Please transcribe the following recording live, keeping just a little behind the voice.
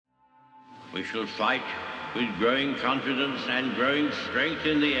We shall fight with growing confidence and growing strength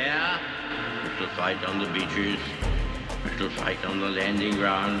in the air. We shall fight on the beaches. We shall fight on the landing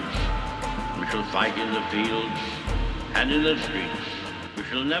grounds. We shall fight in the fields and in the streets. We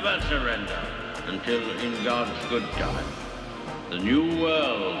shall never surrender until, in God's good time, the new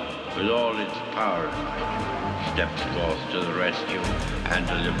world, with all its power and might, steps forth to the rescue and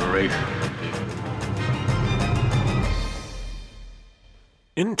the liberation of people.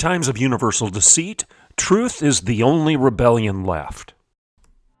 In times of universal deceit, truth is the only rebellion left.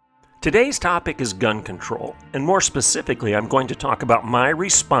 Today's topic is gun control, and more specifically, I'm going to talk about my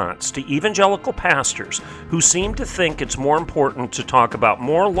response to evangelical pastors who seem to think it's more important to talk about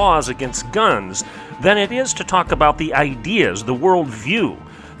more laws against guns than it is to talk about the ideas, the worldview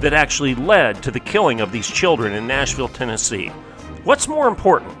that actually led to the killing of these children in Nashville, Tennessee. What's more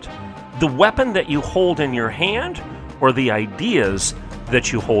important, the weapon that you hold in your hand or the ideas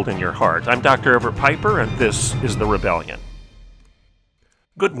that you hold in your heart? I'm Dr. Everett Piper, and this is The Rebellion.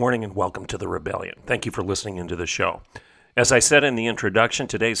 Good morning and welcome to The Rebellion. Thank you for listening into the show. As I said in the introduction,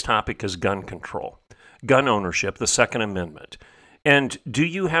 today's topic is gun control, gun ownership, the Second Amendment. And do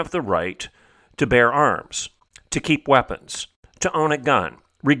you have the right to bear arms, to keep weapons, to own a gun,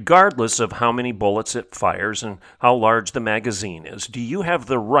 regardless of how many bullets it fires and how large the magazine is? Do you have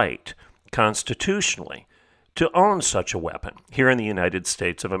the right, constitutionally, to own such a weapon here in the United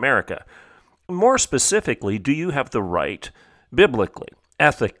States of America? More specifically, do you have the right, biblically,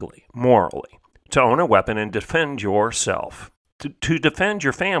 ethically, morally, to own a weapon and defend yourself, to defend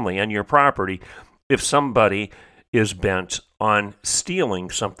your family and your property if somebody is bent on stealing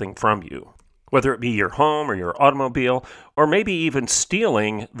something from you, whether it be your home or your automobile, or maybe even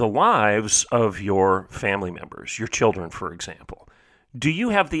stealing the lives of your family members, your children, for example? Do you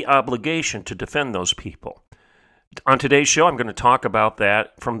have the obligation to defend those people? On today's show, I'm going to talk about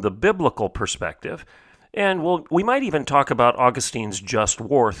that from the biblical perspective, and we might even talk about Augustine's just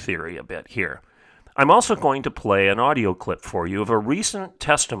war theory a bit here. I'm also going to play an audio clip for you of a recent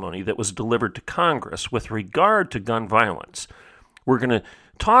testimony that was delivered to Congress with regard to gun violence. We're going to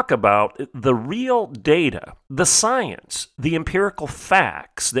talk about the real data, the science, the empirical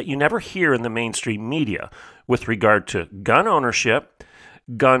facts that you never hear in the mainstream media with regard to gun ownership,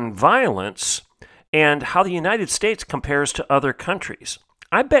 gun violence, and how the United States compares to other countries.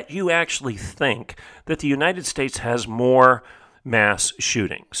 I bet you actually think that the United States has more mass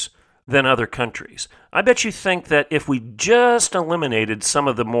shootings than other countries. I bet you think that if we just eliminated some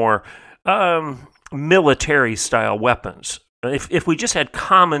of the more military-style weapons, if we just had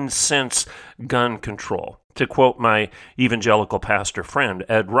common sense gun control, to quote my evangelical pastor friend,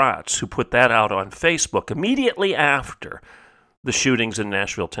 Ed Rotz, who put that out on Facebook immediately after the shootings in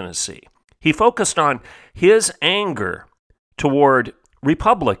Nashville, Tennessee. He focused on his anger toward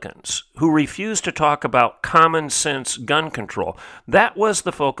Republicans who refuse to talk about common sense gun control. That was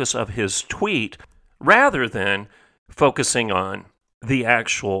the focus of his tweet, rather than focusing on the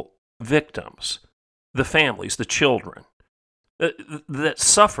actual victims, the families, the children that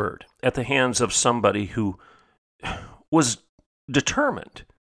suffered at the hands of somebody who was determined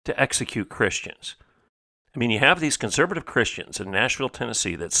to execute Christians. I mean, you have these conservative Christians in Nashville,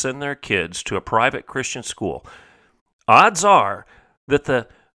 Tennessee that send their kids to a private Christian school. Odds are that the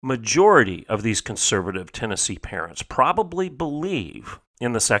majority of these conservative Tennessee parents probably believe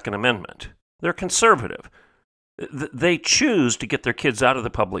in the Second Amendment. They're conservative. They choose to get their kids out of the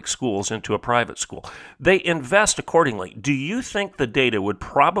public schools into a private school. They invest accordingly. Do you think the data would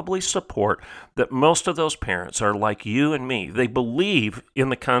probably support that most of those parents are like you and me? They believe in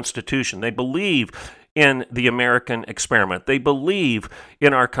the Constitution. They believe in the American experiment. They believe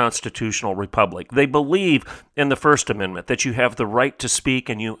in our constitutional republic. They believe in the First Amendment, that you have the right to speak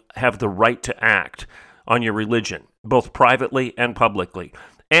and you have the right to act on your religion, both privately and publicly.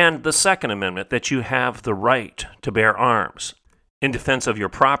 And the Second Amendment, that you have the right to bear arms in defense of your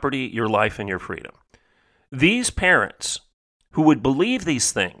property, your life, and your freedom. These parents who would believe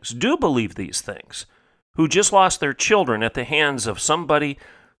these things, do believe these things, who just lost their children at the hands of somebody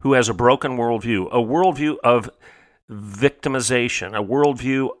who has a broken worldview, a worldview of victimization, a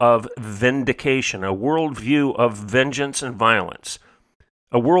worldview of vindication, a worldview of vengeance and violence,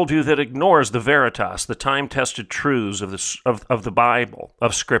 a worldview that ignores the veritas, the time-tested truths of the Bible,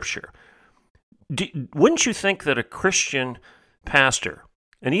 of Scripture. Wouldn't you think that a Christian pastor,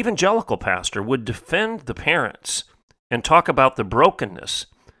 an evangelical pastor, would defend the parents and talk about the brokenness,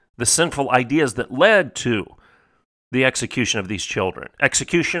 the sinful ideas that led to the execution of these children,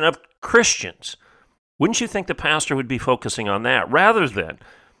 execution of Christians? Wouldn't you think the pastor would be focusing on that rather than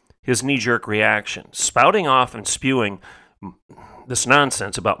his knee-jerk reaction, spouting off and spewing this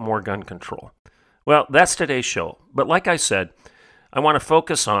nonsense about more gun control. Well, that's today's show. But like I said, I want to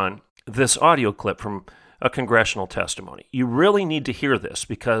focus on this audio clip from a congressional testimony. You really need to hear this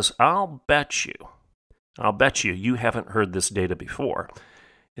because I'll bet you you haven't heard this data before.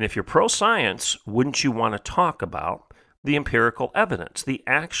 And if you're pro-science, wouldn't you want to talk about the empirical evidence, the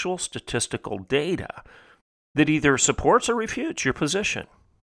actual statistical data that either supports or refutes your position?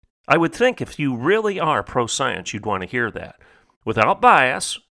 I would think if you really are pro-science, you'd want to hear that, without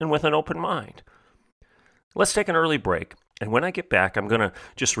bias and with an open mind. Let's take an early break, and when I get back, I'm going to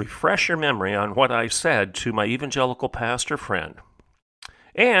just refresh your memory on what I said to my evangelical pastor friend.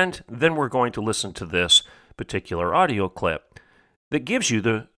 And then we're going to listen to this particular audio clip that gives you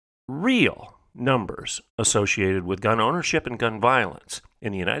the real numbers associated with gun ownership and gun violence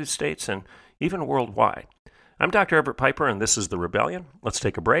in the United States and even worldwide. I'm Dr. Everett Piper, and this is The Rebellion. Let's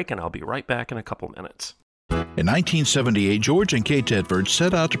take a break, and I'll be right back in a couple minutes. In 1978, George and Kay Tedford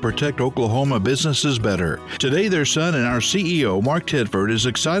set out to protect Oklahoma businesses better. Today, their son and our CEO, Mark Tedford, is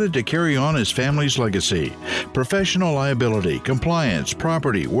excited to carry on his family's legacy. Professional liability, compliance,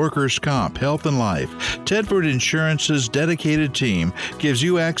 property, workers' comp, health and life. Tedford Insurance's dedicated team gives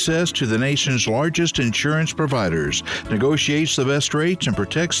you access to the nation's largest insurance providers, negotiates the best rates, and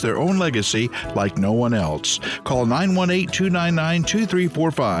protects their own legacy like no one else. Call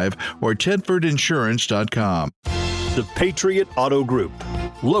 918-299-2345 or tedfordinsurance.com. The Patriot Auto Group,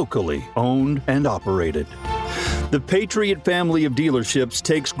 locally owned and operated. The Patriot family of dealerships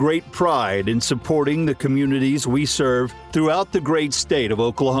takes great pride in supporting the communities we serve throughout the great state of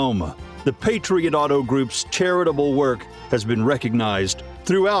Oklahoma. The Patriot Auto Group's charitable work has been recognized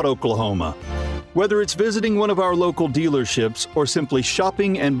throughout Oklahoma. Whether it's visiting one of our local dealerships or simply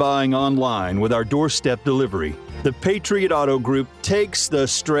shopping and buying online with our doorstep delivery, the Patriot Auto Group takes the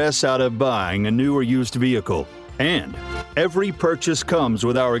stress out of buying a new or used vehicle. And every purchase comes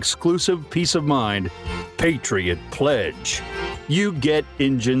with our exclusive peace of mind, Patriot Pledge. You get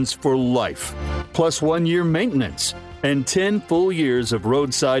engines for life, plus 1 year maintenance, and 10 full years of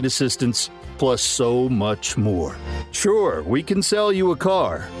roadside assistance, plus so much more. Sure, we can sell you a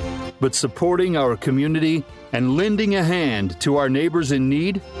car, but supporting our community and lending a hand to our neighbors in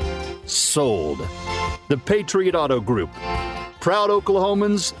need? Sold. The Patriot Auto Group. Proud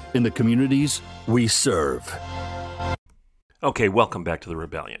Oklahomans in the communities we serve. Okay, welcome back to The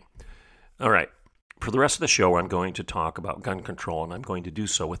Rebellion. All right, for the rest of the show, I'm going to talk about gun control, and I'm going to do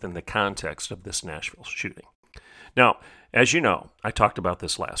so within the context of this Nashville shooting. Now, as you know, I talked about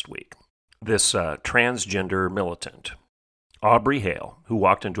this last week. This transgender militant, Aubrey Hale, who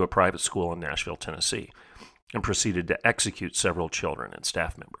walked into a private school in Nashville, Tennessee, and proceeded to execute several children and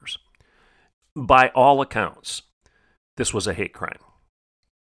staff members. By all accounts, this was a hate crime.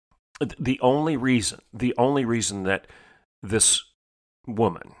 The only reason that this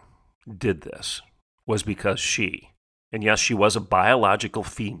woman did this was because she, and yes, she was a biological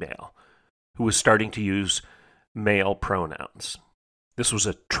female who was starting to use male pronouns. This was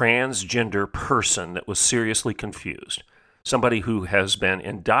a transgender person that was seriously confused, somebody who has been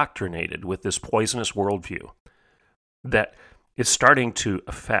indoctrinated with this poisonous worldview that is starting to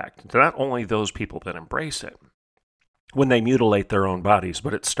affect not only those people that embrace it when they mutilate their own bodies,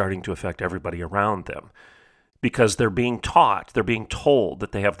 but it's starting to affect everybody around them because they're being told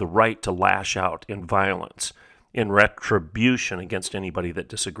that they have the right to lash out in violence, in retribution against anybody that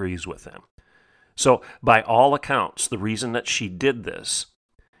disagrees with them. So, by all accounts, the reason that she did this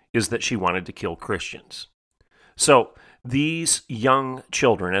is that she wanted to kill Christians. So, these young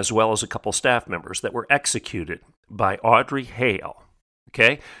children, as well as a couple staff members that were executed by Audrey Hale,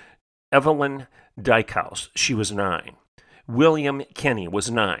 okay? Evelyn Dykehouse, she was 9. William Kenny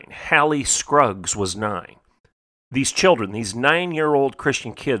was 9. Hallie Scruggs was 9. These children, these 9-year-old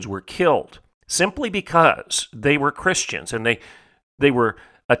Christian kids were killed simply because they were Christians and they were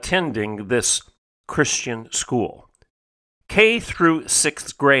attending this Christian school. K through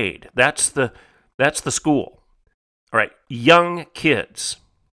 6th grade, that's the school. All right, young kids.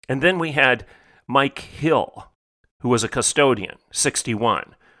 And then we had Mike Hill, who was a custodian,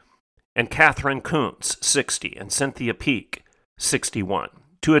 61, and Catherine Kuntz, 60, and Cynthia Peak, 61,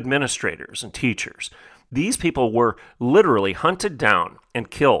 2 administrators and teachers. These people were literally hunted down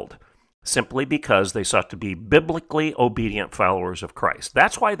and killed simply because they sought to be biblically obedient followers of Christ.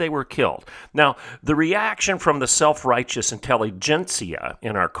 That's why they were killed. Now, the reaction from the self-righteous intelligentsia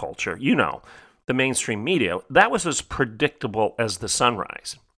in our culture, the mainstream media, that was as predictable as the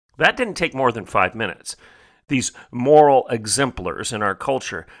sunrise. That didn't take more than 5 minutes. these moral exemplars in our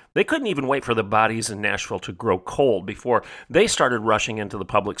culture, they couldn't even wait for the bodies in Nashville to grow cold before they started rushing into the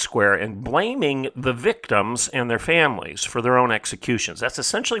public square and blaming the victims and their families for their own executions. That's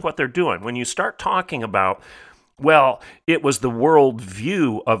essentially what they're doing. When you start talking about, well, it was the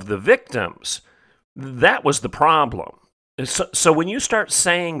worldview of the victims, that was the problem. So when you start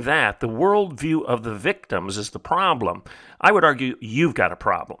saying that, the worldview of the victims is the problem, I would argue you've got a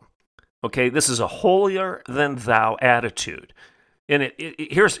problem. Okay, this is a holier-than-thou attitude. And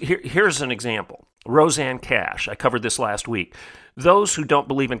here's an example. Roseanne Cash, I covered this last week. Those who don't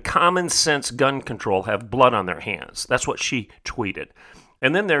believe in common sense gun control have blood on their hands. That's what she tweeted.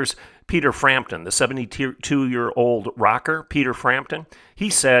 And then there's Peter Frampton, the 72-year-old rocker, Peter Frampton.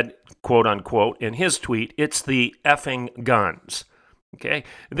 He said, quote unquote, in his tweet, "It's the effing guns." Okay.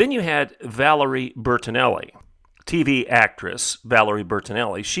 Then you had Valerie Bertinelli, TV actress Valerie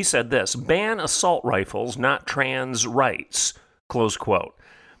Bertinelli. She said this: "Ban assault rifles, not trans rights," close quote.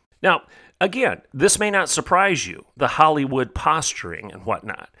 Now, again, this may not surprise you, the Hollywood posturing and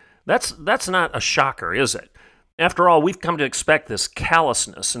whatnot. That's not a shocker, is it? After all, we've come to expect this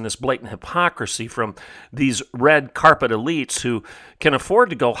callousness and this blatant hypocrisy from these red carpet elites who can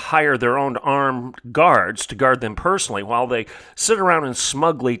afford to go hire their own armed guards to guard them personally while they sit around and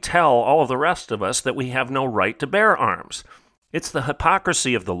smugly tell all of the rest of us that we have no right to bear arms. It's the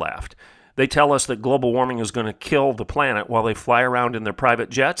hypocrisy of the left. They tell us that global warming is going to kill the planet while they fly around in their private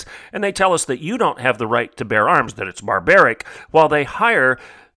jets, and they tell us that you don't have the right to bear arms, that it's barbaric, while they hire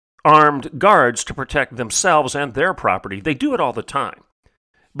armed guards to protect themselves and their property. They do it all the time.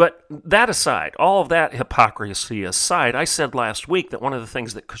 But that aside, all of that hypocrisy aside, I said last week that one of the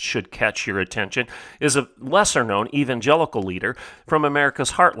things that should catch your attention is a lesser-known evangelical leader from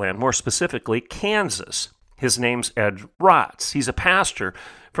America's heartland, more specifically Kansas. His name's Ed Rotz. He's a pastor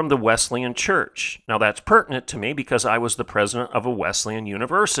from the Wesleyan Church. Now that's pertinent to me because I was the president of a Wesleyan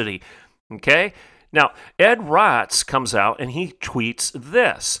university. Okay? Now, Ed Rotz comes out and he tweets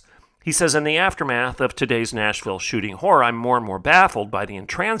this. He says, "In the aftermath of today's Nashville shooting horror, I'm more and more baffled by the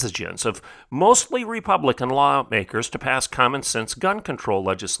intransigence of mostly Republican lawmakers to pass common sense gun control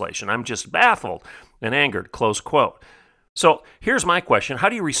legislation. I'm just baffled and angered," close quote. So here's my question. How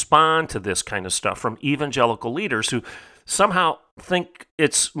do you respond to this kind of stuff from evangelical leaders who somehow think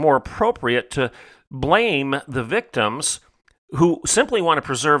it's more appropriate to blame the victims who simply want to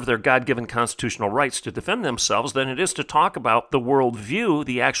preserve their God-given constitutional rights to defend themselves than it is to talk about the worldview,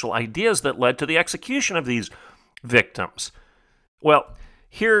 the actual ideas that led to the execution of these victims? Well,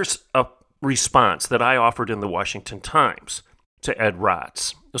 here's a response that I offered in the Washington Times to Ed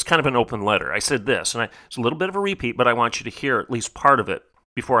Rotz. It was kind of an open letter. I said this, and it's a little bit of a repeat, but I want you to hear at least part of it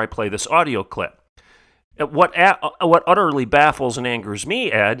before I play this audio clip. What utterly baffles and angers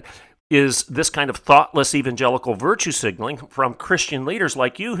me, Ed, is this kind of thoughtless evangelical virtue signaling from Christian leaders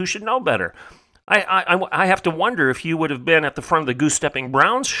like you who should know better. I have to wonder if you would have been at the front of the goose-stepping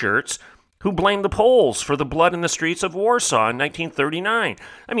Browns shirts who blamed the Poles for the blood in the streets of Warsaw in 1939.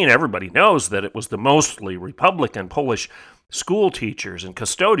 I mean, everybody knows that it was the mostly Republican Polish school teachers and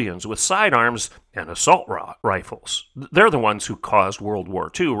custodians with sidearms and assault rifles. They're the ones who caused World War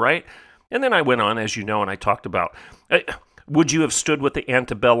II, right? And then I went on, as you know, and I talked about, would you have stood with the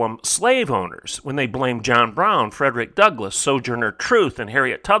antebellum slave owners when they blamed John Brown, Frederick Douglass, Sojourner Truth, and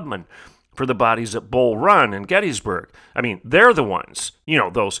Harriet Tubman for the bodies at Bull Run and Gettysburg? I mean, they're the ones,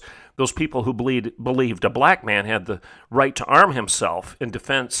 those people who believed a black man had the right to arm himself in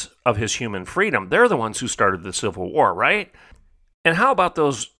defense of his human freedom. They're the ones who started the Civil War, right? And how about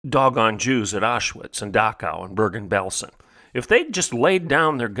those doggone Jews at Auschwitz and Dachau and Bergen-Belsen? If they'd just laid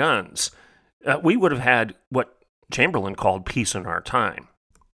down their guns, we would have had what Chamberlain called peace in our time.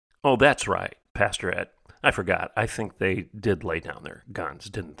 Oh, that's right, Pastor Ed. I forgot. I think they did lay down their guns,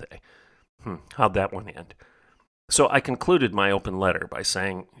 didn't they? How'd that one end? So I concluded my open letter by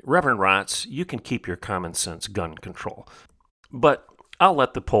saying, Reverend Rotz, you can keep your common sense gun control, but I'll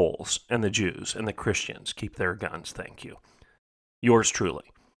let the Poles and the Jews and the Christians keep their guns, thank you. Yours truly,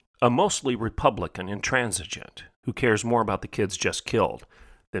 a mostly Republican intransigent who cares more about the kids just killed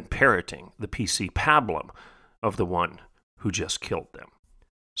than parroting the PC pablum of the one who just killed them.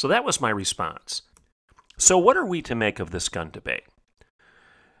 So that was my response. So what are we to make of this gun debate?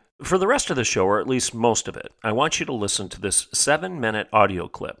 For the rest of the show, or at least most of it, I want you to listen to this 7-minute audio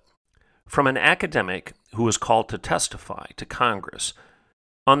clip from an academic who was called to testify to Congress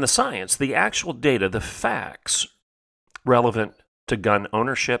on the science, the actual data, the facts relevant to gun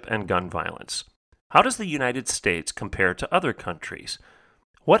ownership and gun violence. How does the United States compare to other countries?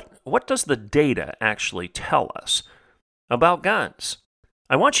 What does the data actually tell us about guns?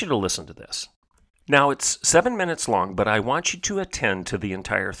 I want you to listen to this. Now, it's 7 minutes long, but I want you to attend to the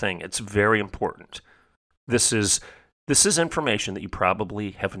entire thing. It's very important. This is information that you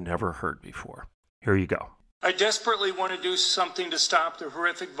probably have never heard before. Here you go. I desperately want to do something to stop the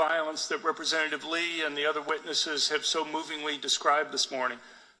horrific violence that Representative Lee and the other witnesses have so movingly described this morning.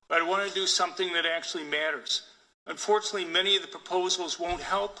 But I want to do something that actually matters. Unfortunately, many of the proposals won't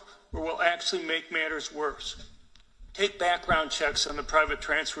help or will actually make matters worse. Take background checks on the private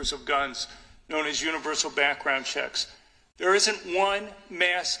transfers of guns, known as universal background checks. There isn't one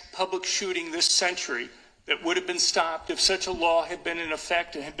mass public shooting this century that would have been stopped if such a law had been in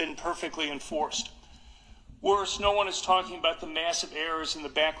effect and had been perfectly enforced. Worse, no one is talking about the massive errors in the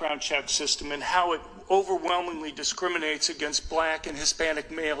background check system and how it overwhelmingly discriminates against Black and Hispanic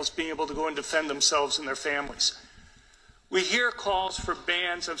males being able to go and defend themselves and their families. We hear calls for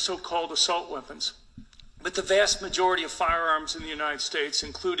bans of so-called assault weapons, but the vast majority of firearms in the United States,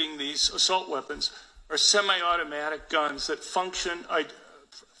 including these assault weapons, are semi-automatic guns that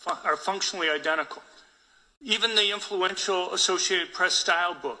are functionally identical. Even the influential Associated Press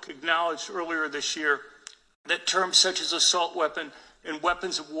style book acknowledged earlier this year that terms such as assault weapon and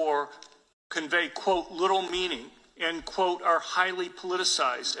weapons of war convey, quote, little meaning and, quote, are highly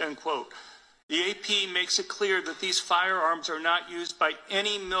politicized, end quote. The AP makes it clear that these firearms are not used by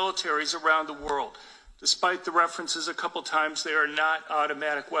any militaries around the world. Despite the references a couple times, they are not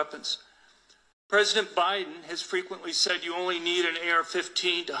automatic weapons. President Biden has frequently said you only need an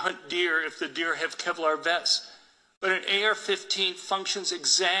AR-15 to hunt deer if the deer have Kevlar vests. But an AR-15 functions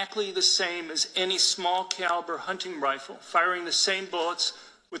exactly the same as any small caliber hunting rifle, firing the same bullets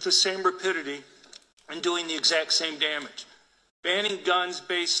with the same rapidity and doing the exact same damage. Banning guns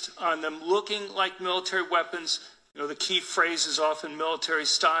based on them looking like military weapons, the key phrase is often military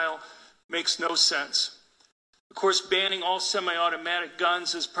style, makes no sense. Of course, banning all semi-automatic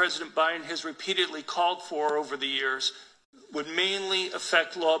guns, as President Biden has repeatedly called for over the years, would mainly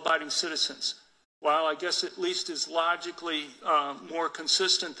affect law-abiding citizens. While I guess at least is logically more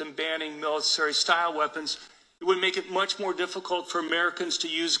consistent than banning military-style weapons, it would make it much more difficult for Americans to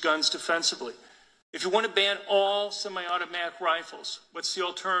use guns defensively. If you want to ban all semi-automatic rifles, what's the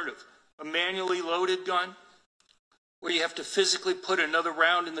alternative? A manually loaded gun, where you have to physically put another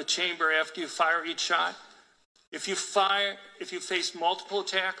round in the chamber after you fire each shot? If you face multiple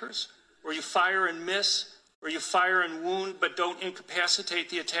attackers, or you fire and miss, or you fire and wound but don't incapacitate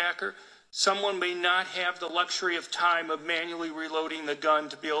the attacker, someone may not have the luxury of time of manually reloading the gun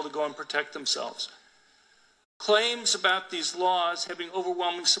to be able to go and protect themselves. Claims about these laws having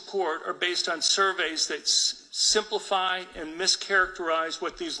overwhelming support are based on surveys that simplify and mischaracterize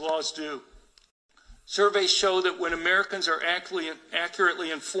what these laws do. Surveys show that when Americans are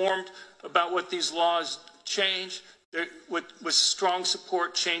accurately informed about what these laws change, with strong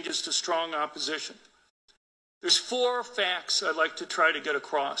support changes to strong opposition. There's 4 facts I'd like to try to get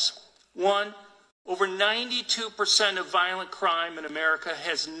across. 1, over 92% of violent crime in America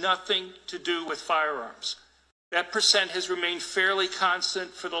has nothing to do with firearms. That percent has remained fairly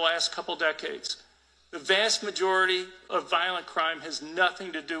constant for the last couple decades. The vast majority of violent crime has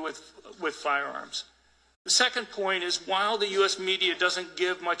nothing to do with firearms. The second point is, while the U.S. media doesn't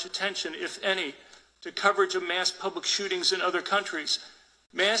give much attention, if any, to coverage of mass public shootings in other countries,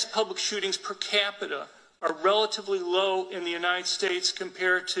 mass public shootings per capita are relatively low in the United States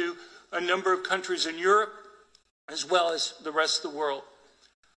compared to a number of countries in Europe, as well as the rest of the world.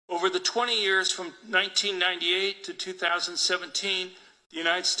 Over the 20 years from 1998 to 2017, the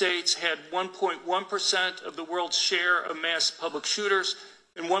United States had 1.1% of the world's share of mass public shooters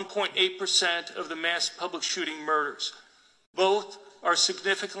and 1.8% of the mass public shooting murders. Both are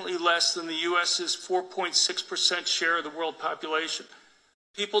significantly less than the U.S.'s 4.6% share of the world population.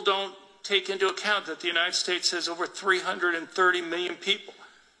 People don't take into account that the United States has over 330 million people.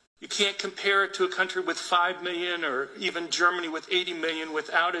 You can't compare it to a country with 5 million or even Germany with 80 million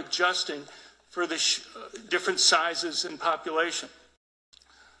without adjusting for the different sizes in population.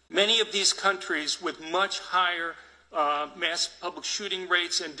 Many of these countries with much higher mass public shooting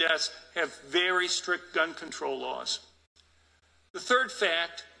rates and deaths have very strict gun control laws. The third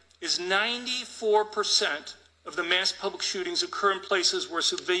fact is 94% of the mass public shootings occur in places where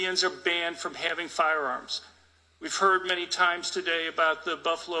civilians are banned from having firearms. We've heard many times today about the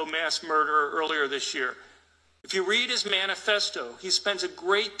Buffalo mass murderer earlier this year. If you read his manifesto, he spends a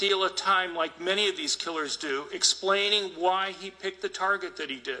great deal of time, like many of these killers do, explaining why he picked the target that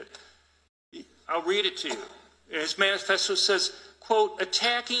he did. I'll read it to you. His manifesto says, quote,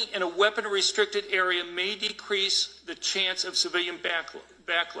 attacking in a weapon-restricted area may decrease the chance of civilian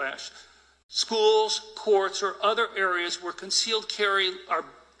backlash. Schools, courts, or other areas where concealed carry are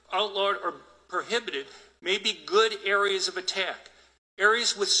outlawed or prohibited may be good areas of attack.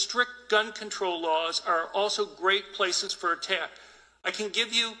 Areas with strict gun control laws are also great places for attack. I can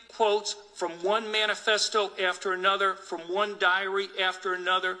give you quotes from one manifesto after another, from one diary after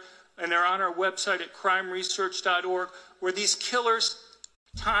another, and they're on our website at crimeresearch.org, where these killers,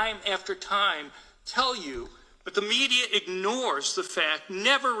 time after time, tell you, but the media ignores the fact,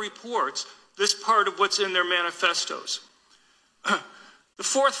 never reports this part of what's in their manifestos. The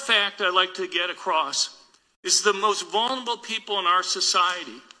fourth fact I'd like to get across is the most vulnerable people in our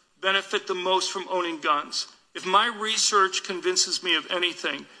society benefit the most from owning guns. If my research convinces me of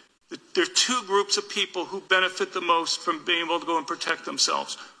anything, there are two groups of people who benefit the most from being able to go and protect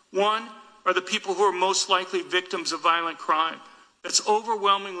themselves. One are the people who are most likely victims of violent crime. That's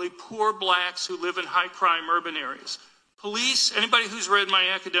overwhelmingly poor blacks who live in high-crime urban areas. Police, anybody who's read my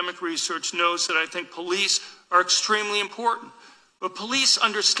academic research knows that I think police are extremely important. But police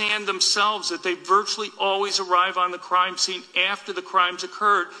understand themselves that they virtually always arrive on the crime scene after the crime's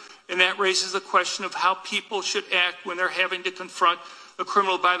occurred, and that raises the question of how people should act when they're having to confront a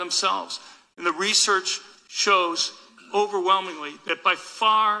criminal by themselves. And the research shows overwhelmingly that by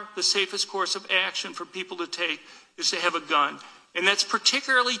far the safest course of action for people to take is to have a gun. And that's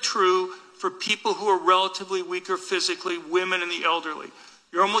particularly true for people who are relatively weaker physically, women and the elderly.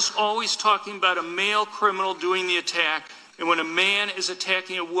 You're almost always talking about a male criminal doing the attack, and when a man is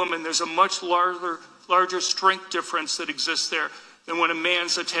attacking a woman, there's a much larger strength difference that exists there than when a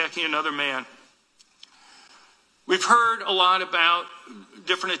man's attacking another man. We've heard a lot about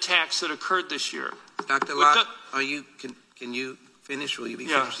different attacks that occurred this year. Dr. Locke, can you finish? Will you be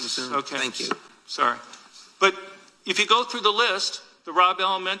finishing soon? Okay. Thank you. Sorry. But if you go through the list, the Robb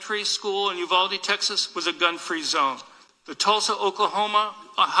Elementary School in Uvalde, Texas was a gun-free zone. The Tulsa, Oklahoma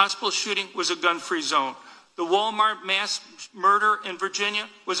hospital shooting was a gun-free zone. The Walmart mass murder in Virginia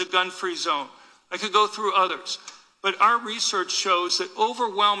was a gun-free zone. I could go through others. But our research shows that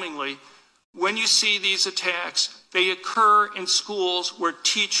overwhelmingly, when you see these attacks, they occur in schools where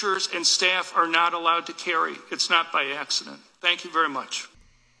teachers and staff are not allowed to carry. It's not by accident. Thank you very much.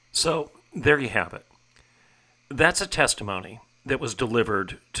 So there you have it. That's a testimony that was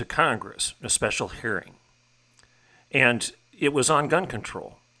delivered to Congress, a special hearing. And it was on gun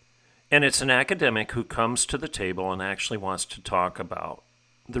control. And it's an academic who comes to the table and actually wants to talk about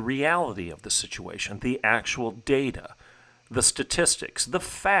the reality of the situation, the actual data, the statistics, the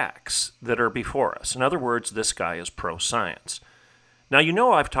facts that are before us. In other words, this guy is pro-science. Now, you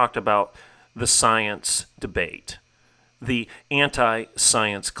know I've talked about the science debate, the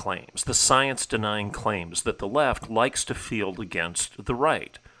anti-science claims, the science-denying claims that the left likes to field against the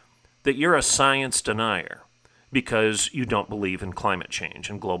right, that you're a science denier because you don't believe in climate change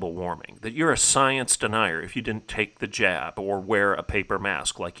and global warming, that you're a science denier if you didn't take the jab or wear a paper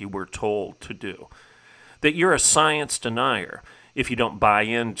mask like you were told to do, that you're a science denier if you don't buy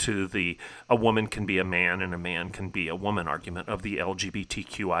into the a woman can be a man and a man can be a woman argument of the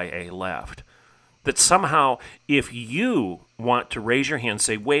LGBTQIA left. That somehow, if you want to raise your hand and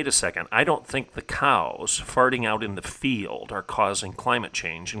say, wait a second, I don't think the cows farting out in the field are causing climate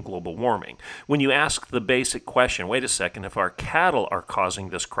change and global warming. When you ask the basic question, wait a second, if our cattle are causing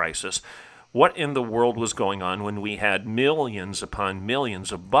this crisis, what in the world was going on when we had millions upon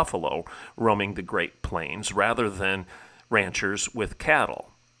millions of buffalo roaming the Great Plains rather than ranchers with cattle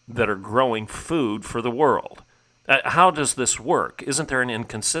that are growing food for the world? How does this work? Isn't there an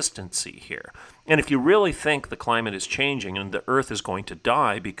inconsistency here? And if you really think the climate is changing and the earth is going to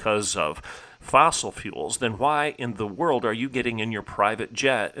die because of fossil fuels, then why in the world are you getting in your private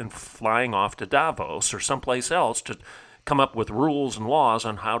jet and flying off to Davos or someplace else to come up with rules and laws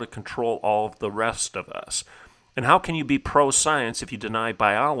on how to control all of the rest of us? And how can you be pro-science if you deny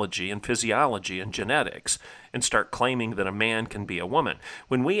biology and physiology and genetics and start claiming that a man can be a woman?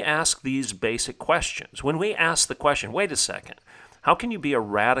 When we ask these basic questions, when we ask the question, wait a second, how can you be a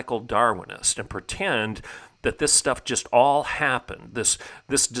radical Darwinist and pretend that this stuff just all happened, this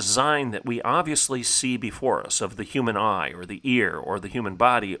design that we obviously see before us of the human eye or the ear or the human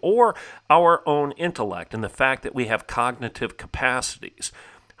body or our own intellect and the fact that we have cognitive capacities?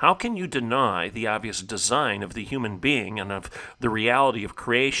 How can you deny the obvious design of the human being and of the reality of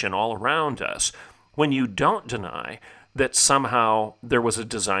creation all around us when you don't deny that somehow there was a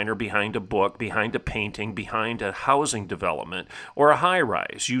designer behind a book, behind a painting, behind a housing development, or a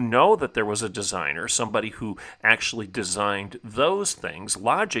high-rise? You know that there was a designer, somebody who actually designed those things.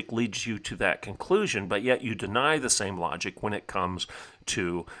 Logic leads you to that conclusion, but yet you deny the same logic when it comes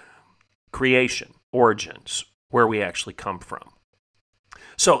to creation, origins, where we actually come from.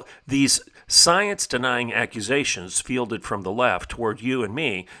 So these science-denying accusations fielded from the left toward you and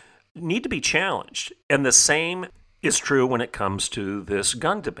me need to be challenged. And the same is true when it comes to this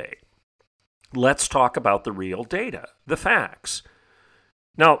gun debate. Let's talk about the real data, the facts.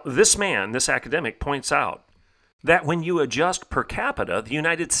 Now, this academic, points out that when you adjust per capita, the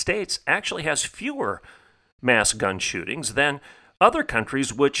United States actually has fewer mass gun shootings than other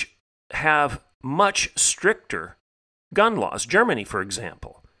countries which have much stricter gun laws. Germany, for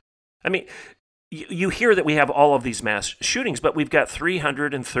example. I mean, you hear that we have all of these mass shootings, but we've got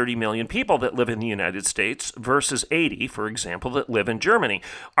 330 million people that live in the United States versus 80, for example, that live in Germany.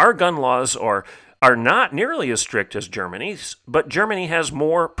 Our gun laws are not nearly as strict as Germany's, but Germany has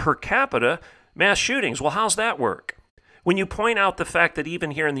more per capita mass shootings. Well, how's that work? When you point out the fact that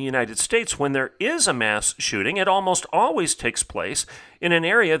even here in the United States, when there is a mass shooting, it almost always takes place in an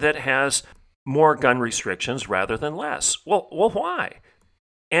area that has more gun restrictions rather than less. Well, why?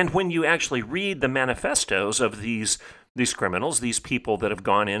 And when you actually read the manifestos of these criminals, these people that have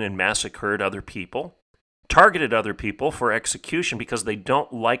gone in and massacred other people, targeted other people for execution because they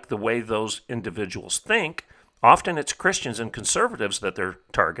don't like the way those individuals think, often it's Christians and conservatives that they're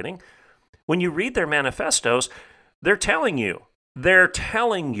targeting. When you read their manifestos, they're telling you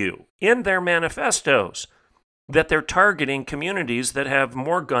in their manifestos that they're targeting communities that have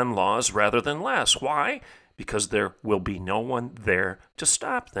more gun laws rather than less. Why? Because there will be no one there to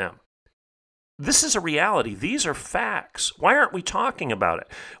stop them. This is a reality. These are facts. Why aren't we talking about it?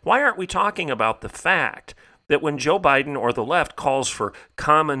 Why aren't we talking about the fact that when Joe Biden or the left calls for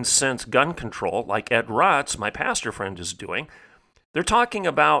common sense gun control, like Ed Rotz, my pastor friend, is doing, they're talking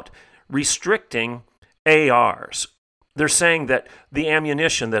about restricting ARs. They're saying that the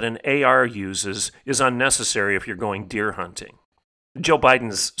ammunition that an AR uses is unnecessary if you're going deer hunting. Joe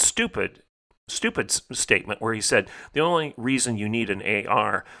Biden's stupid statement where he said the only reason you need an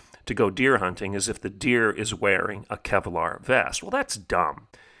AR to go deer hunting is if the deer is wearing a Kevlar vest. Well, that's dumb.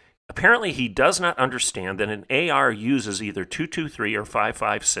 Apparently, he does not understand that an AR uses either .223 or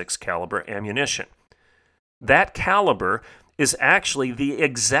 .556 caliber ammunition. That caliber is actually the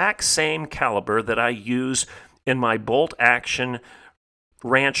exact same caliber that I use in my bolt-action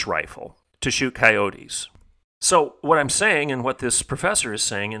ranch rifle to shoot coyotes. So what I'm saying, and what this professor is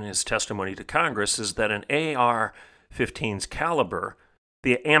saying in his testimony to Congress, is that an AR-15's caliber,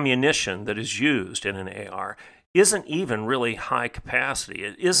 the ammunition that is used in an AR, isn't even really high capacity.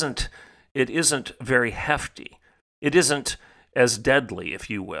 It isn't very hefty. It isn't as deadly, if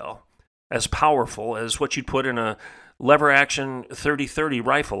you will, as powerful as what you'd put in a lever-action .30-30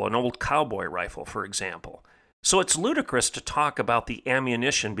 rifle, an old cowboy rifle, for example. So it's ludicrous to talk about the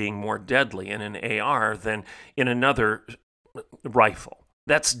ammunition being more deadly in an AR than in another rifle.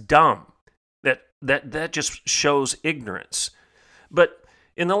 That's dumb. That just shows ignorance. But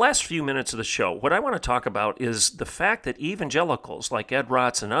in the last few minutes of the show, what I want to talk about is the fact that evangelicals like Ed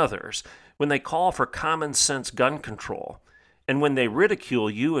Rotz and others, when they call for common sense gun control, and when they ridicule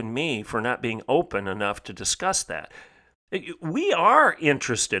you and me for not being open enough to discuss that, we are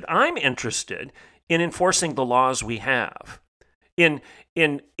interested. I'm interested in enforcing the laws we have, in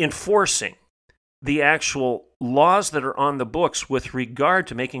enforcing the actual laws that are on the books with regard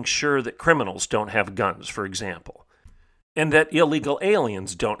to making sure that criminals don't have guns, for example, and that illegal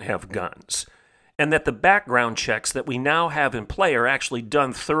aliens don't have guns, and that the background checks that we now have in play are actually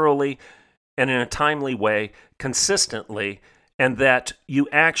done thoroughly and in a timely way, consistently, and that you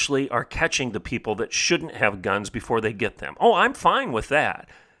actually are catching the people that shouldn't have guns before they get them. Oh, I'm fine with that.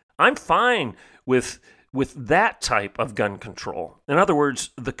 I'm fine with that type of gun control. In other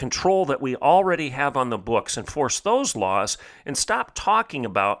words, the control that we already have on the books, enforce those laws and stop talking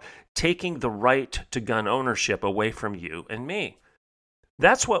about taking the right to gun ownership away from you and me.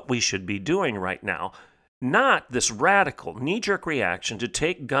 That's what we should be doing right now, not this radical knee-jerk reaction to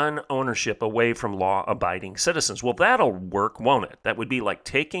take gun ownership away from law-abiding citizens. Well, that'll work, won't it? That would be like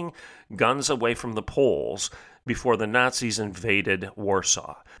taking guns away from the Poles before the Nazis invaded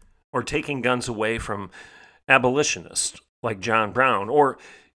Warsaw, or taking guns away from abolitionists like John Brown, or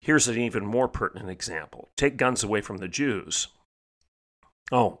here's an even more pertinent example, take guns away from the Jews.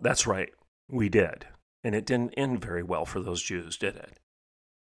 Oh, that's right, we did. And it didn't end very well for those Jews, did it?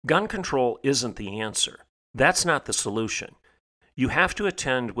 Gun control isn't the answer. That's not the solution. You have to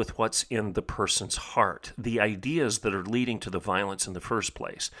attend with what's in the person's heart, the ideas that are leading to the violence in the first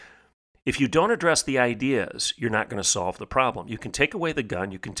place. If you don't address the ideas, you're not going to solve the problem. You can take away the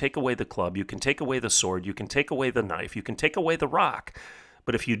gun, you can take away the club, you can take away the sword, you can take away the knife, you can take away the rock.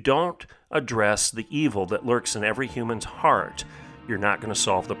 But if you don't address the evil that lurks in every human's heart, you're not going to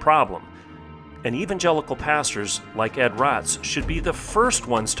solve the problem. And evangelical pastors like Ed Rotz should be the first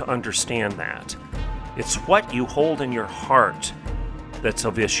ones to understand that. It's what you hold in your heart that's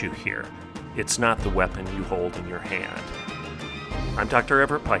of issue here. It's not the weapon you hold in your hand. I'm Dr.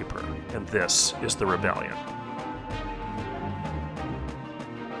 Everett Piper, and this is The Rebellion.